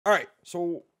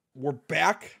So we're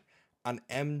back on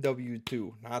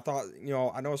MW2. Now I thought,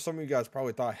 I know some of you guys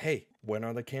probably thought, hey, when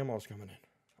are the camos coming in?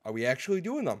 Are we actually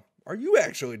doing them? Are you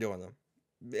actually doing them?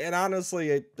 And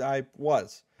honestly, I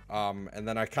was. And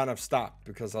then I kind of stopped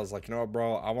because I was like, you know what,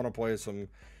 bro, I want to play some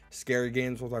scary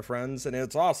games with my friends, and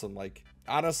it's awesome. Like,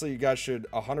 honestly, you guys should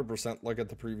 100% look at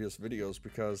the previous videos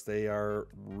because they are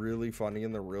really funny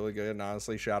and they're really good. And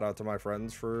honestly, shout out to my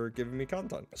friends for giving me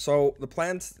content. So the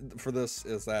plan for this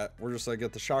is that we're just gonna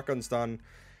get the shotguns done,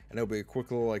 and it'll be a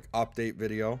quick little like update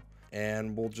video,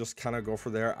 and we'll just kind of go for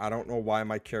there. I don't know why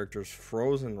my character's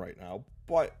frozen right now,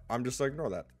 but I'm just gonna ignore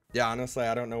that. Yeah, honestly,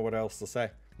 I don't know what else to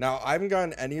say. Now, I haven't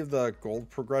gotten any of the gold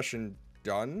progression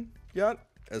done yet,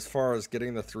 as far as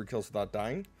getting the 3 kills without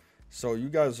dying. So you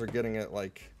guys are getting it.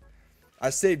 Like, I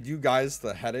saved you guys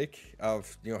the headache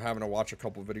of, having to watch a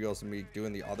couple videos of me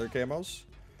doing the other camos.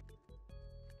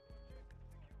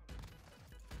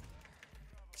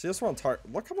 See, this one's hard.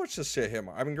 Look how much this shit hit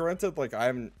me. I mean, granted, like, I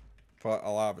haven't put a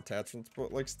lot of attachments,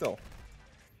 but like, still,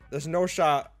 there's no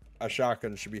shot a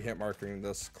shotgun should be hit marking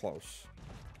this close.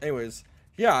 Anyways,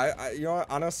 yeah, you know what,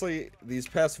 honestly, these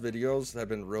past videos have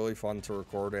been really fun to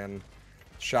record, and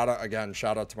shout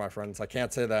out to my friends. I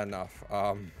can't say that enough.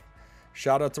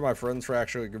 Shout out to my friends for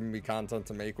actually giving me content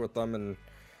to make with them,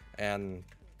 and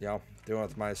doing it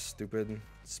with my stupid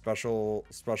special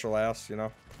ass,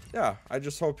 Yeah, I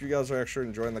just hope you guys are actually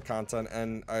enjoying the content,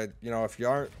 and if you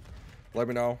aren't, let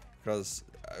me know, because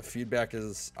feedback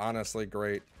is honestly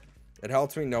great. It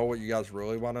helps me know what you guys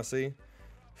really want to see.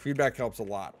 Feedback helps a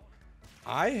lot.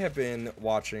 I have been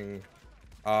watching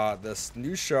this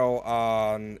new show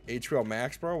on HBO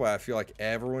Max, bro, what I feel like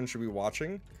everyone should be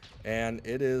watching, and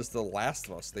it is The Last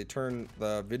of Us. They turned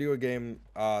the video game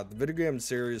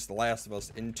series The Last of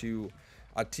Us into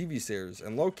a TV series,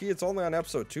 and low-key it's only on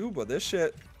episode 2, but this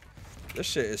shit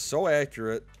is so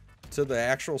accurate to the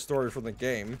actual story from the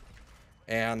game.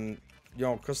 And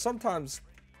because sometimes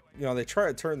they try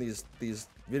to turn these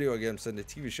video games into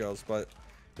TV shows, but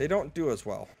they don't do as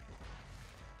well.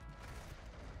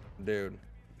 Dude,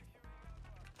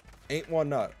 ain't one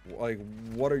nut. Like,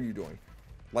 what are you doing?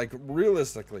 Like,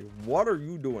 realistically, what are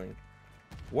you doing?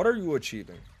 What are you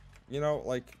achieving?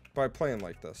 Like, by playing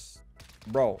like this?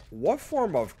 Bro, what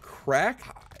form of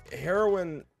crack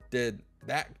heroin did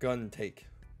that gun take?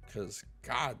 Because,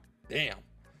 god damn,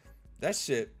 that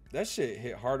shit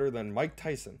hit harder than Mike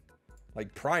Tyson.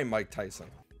 Like, prime Mike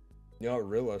Tyson.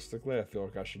 Realistically, I feel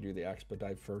like I should do the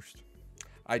expedite first.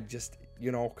 I just,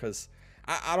 because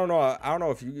I don't know. I don't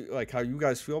know if you like how you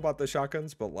guys feel about the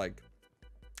shotguns, but like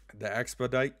the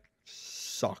expedite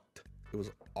sucked. It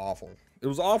was awful. It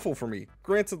was awful for me.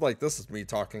 Granted, like, this is me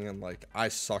talking, and like, I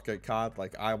suck at COD.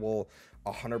 Like, I will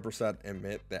 100%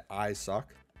 admit that I suck.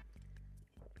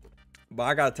 But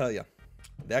I gotta tell you,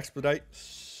 the expedite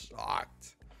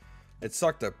sucked. It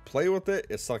sucked to play with it.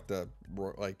 It sucked to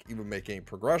like even make any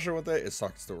progression with it. It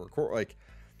sucks to record. Like,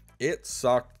 it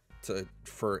sucked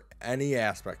for any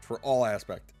aspect, for all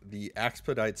aspect. The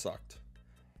expedite sucked,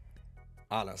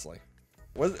 honestly.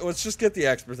 Let's just get the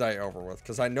expedite over with,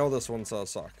 because I know this one's gonna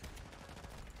suck.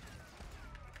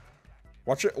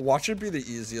 Watch it be the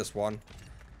easiest one.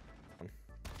 It's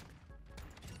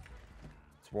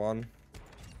one.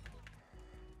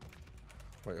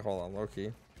 Wait, hold on,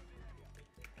 low-key.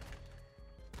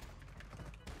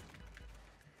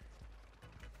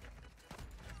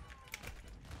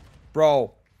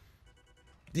 Bro,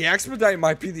 the expedite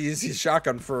might be the easiest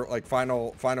shotgun for like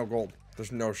final gold.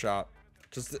 There's no shot.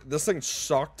 Just this thing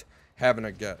sucked having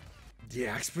a get. The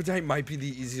expedite might be the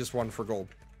easiest one for gold.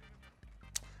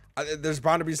 There's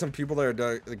bound to be some people that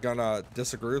are gonna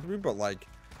disagree with me, but like,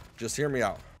 just hear me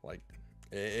out. Like,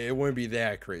 it wouldn't be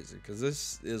that crazy, because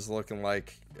this is looking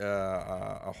like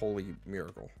a holy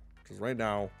miracle. Because right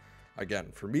now,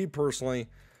 again, for me personally,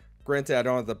 granted, I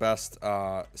don't have the best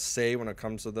say when it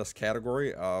comes to this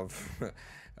category of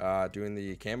doing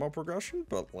the camo progression,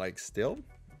 but like, still,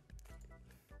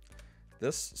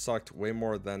 this sucked way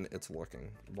more than it's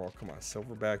looking. Well, come on,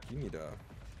 Silverback, you need to...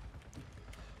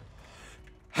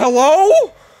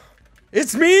 Hello?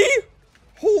 It's me?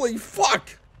 Holy fuck!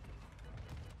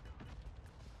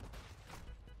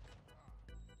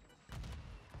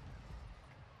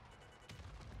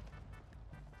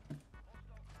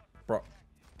 Bro.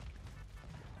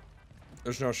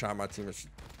 There's no shot my team is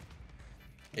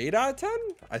 8 out of 10,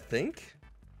 I think.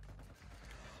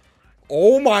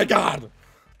 Oh my god.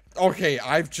 Okay,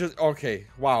 okay.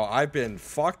 Wow, I've been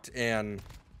fucked, and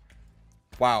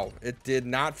wow, it did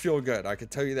not feel good. I can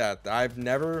tell you that.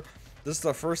 This is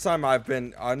the first time I've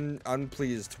been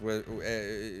unpleased with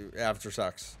after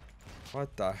sex.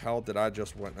 What the hell did I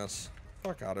just witness?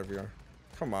 Fuck out of here.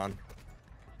 Come on.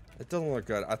 It doesn't look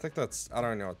good. I think that's... I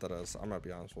don't know what that is. I'm gonna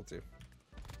be honest with you.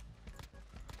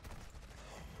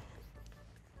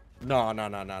 No.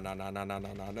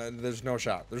 There's no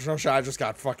shot. There's no shot. I just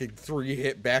got fucking 3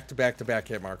 hit back-to-back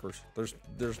hit markers.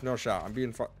 There's no shot. I'm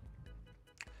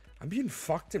being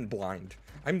fucked and blind.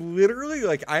 I'm literally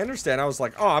like, I understand. I was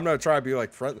like, oh, I'm gonna try to be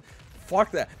like friendly.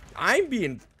 Fuck that. I'm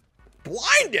being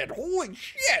blinded. Holy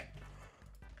shit.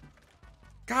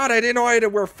 God, I didn't know I had to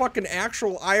wear fucking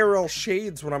actual IRL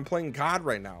shades when I'm playing COD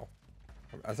right now.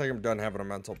 I think I'm done having a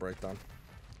mental breakdown.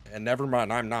 And never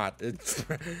mind, I'm not. It's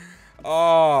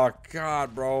oh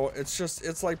God, bro.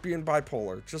 It's like being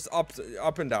bipolar. Just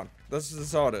up and down. This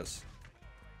is how it is.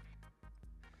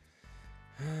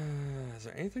 Is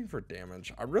there anything for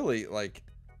damage? I really like,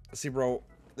 see, bro,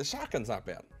 the shotgun's not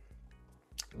bad.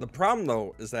 The problem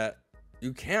though is that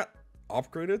you can't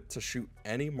upgrade it to shoot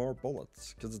any more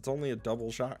bullets because it's only a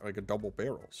double shot, like a double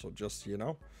barrel. So just, you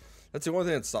know, that's the only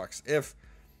thing that sucks. If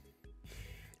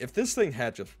this thing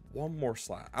had just one more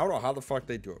slot, I don't know how the fuck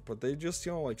they do it, but they just,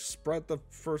 you know, like spread the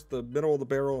middle of the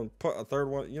barrel and put a third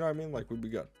one, you know what I mean? Like, we'd be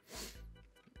good.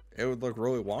 It would look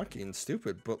really wonky and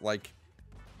stupid, but like,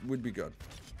 would be good.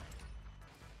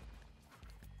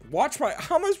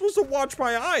 How am I supposed to watch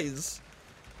my eyes?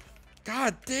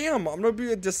 God damn, I'm gonna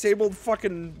be a disabled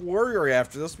fucking warrior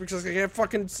after this because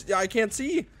I can't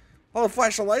see. All the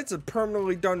flashing lights have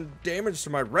permanently done damage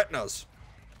to my retinas.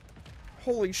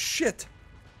 Holy shit.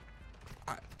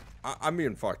 I'm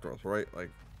being fucked with, right?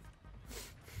 Like,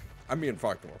 I'm being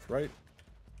fucked with, right?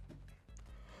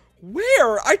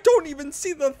 Where? I don't even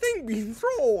see the thing being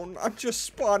thrown. I'm just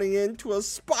spawning into a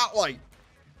spotlight.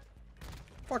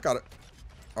 Fuck out it.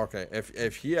 Okay,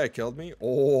 if he had killed me,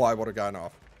 oh, I would have gotten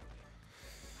off.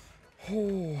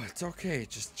 Oh, it's okay.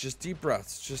 Just deep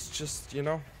breaths. Just, you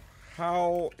know,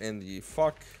 how in the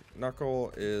fuck,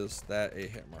 Knuckle, is that a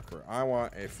hit marker? I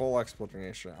want a full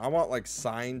explanation. I want like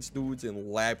science dudes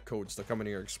and lab coats to come in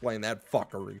here and explain that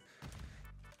fuckery.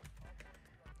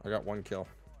 I got 1 kill.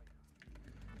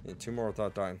 Need 2 more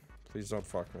without dying. Please don't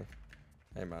fuck me.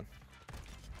 Amen.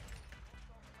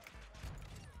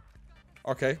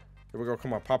 Okay, here we go.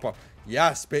 Come on, pop up.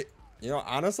 Yes, you know,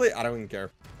 honestly, I don't even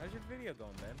care. How's your video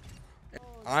going, man?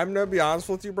 I'm gonna be honest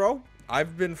with you, bro.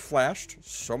 I've been flashed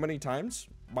so many times.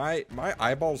 My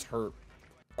eyeballs hurt.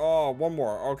 Oh, 1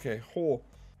 more. Okay, we're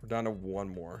down to 1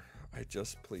 more.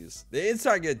 Please. The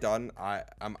inside get done,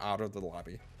 I'm out of the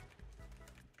lobby.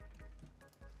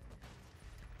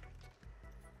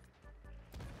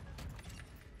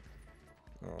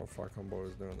 Oh, fuck, homeboy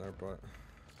was doing there, but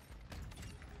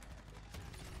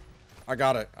I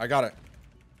got it.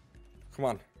 Come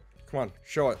on,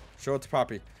 show it to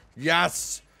Poppy.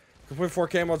 Yes, complete 4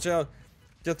 camo jail.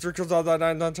 Get 3 kills out of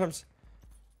that 9 times.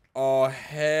 Oh,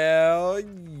 hell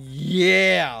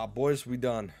yeah, boys, we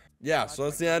done. Yeah, so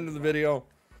that's the end of the video.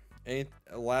 Any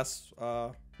last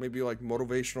maybe like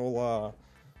motivational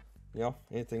you know,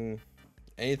 anything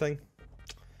any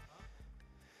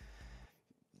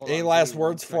last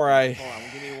words before I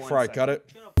cut it?